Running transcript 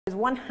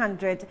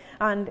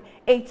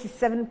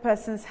187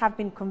 persons have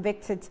been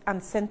convicted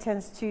and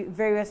sentenced to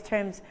various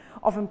terms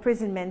of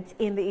imprisonment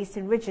in the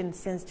Eastern region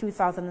since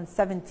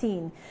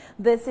 2017.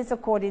 This is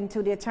according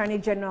to the Attorney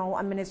General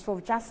and Minister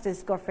of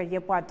Justice, Godfrey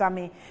Yeboah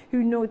Dame,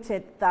 who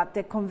noted that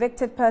the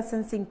convicted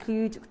persons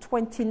include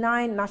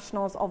 29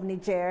 nationals of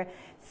Niger,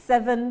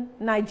 7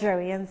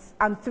 Nigerians,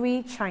 and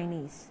 3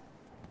 Chinese.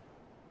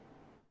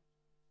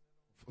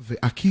 The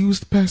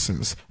accused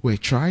persons were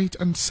tried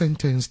and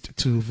sentenced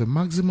to the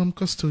maximum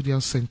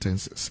custodial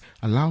sentences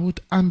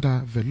allowed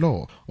under the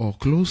law or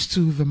close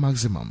to the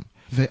maximum.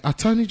 The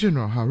Attorney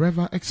General,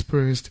 however,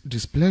 expressed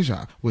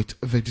displeasure with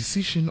the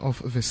decision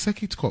of the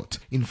Circuit Court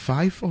in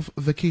 5 of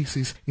the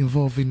cases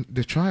involving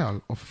the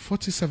trial of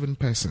 47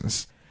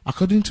 persons.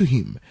 According to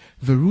him,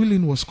 the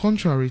ruling was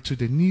contrary to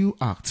the new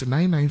Act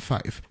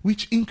 995,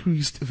 which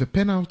increased the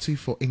penalty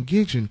for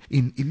engaging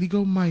in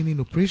illegal mining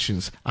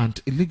operations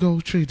and illegal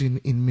trading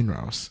in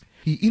minerals.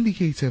 He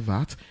indicated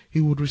that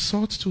he would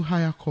resort to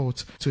higher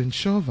court to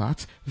ensure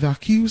that the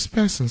accused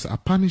persons are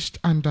punished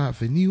under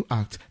the new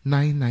Act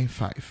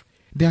 995.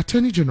 The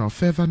Attorney General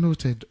further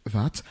noted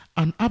that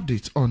an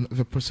update on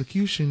the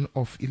prosecution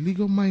of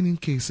illegal mining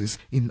cases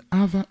in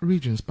other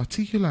regions,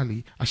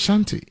 particularly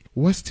Ashanti,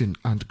 Western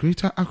and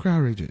Greater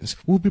Accra regions,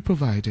 will be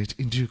provided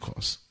in due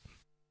course.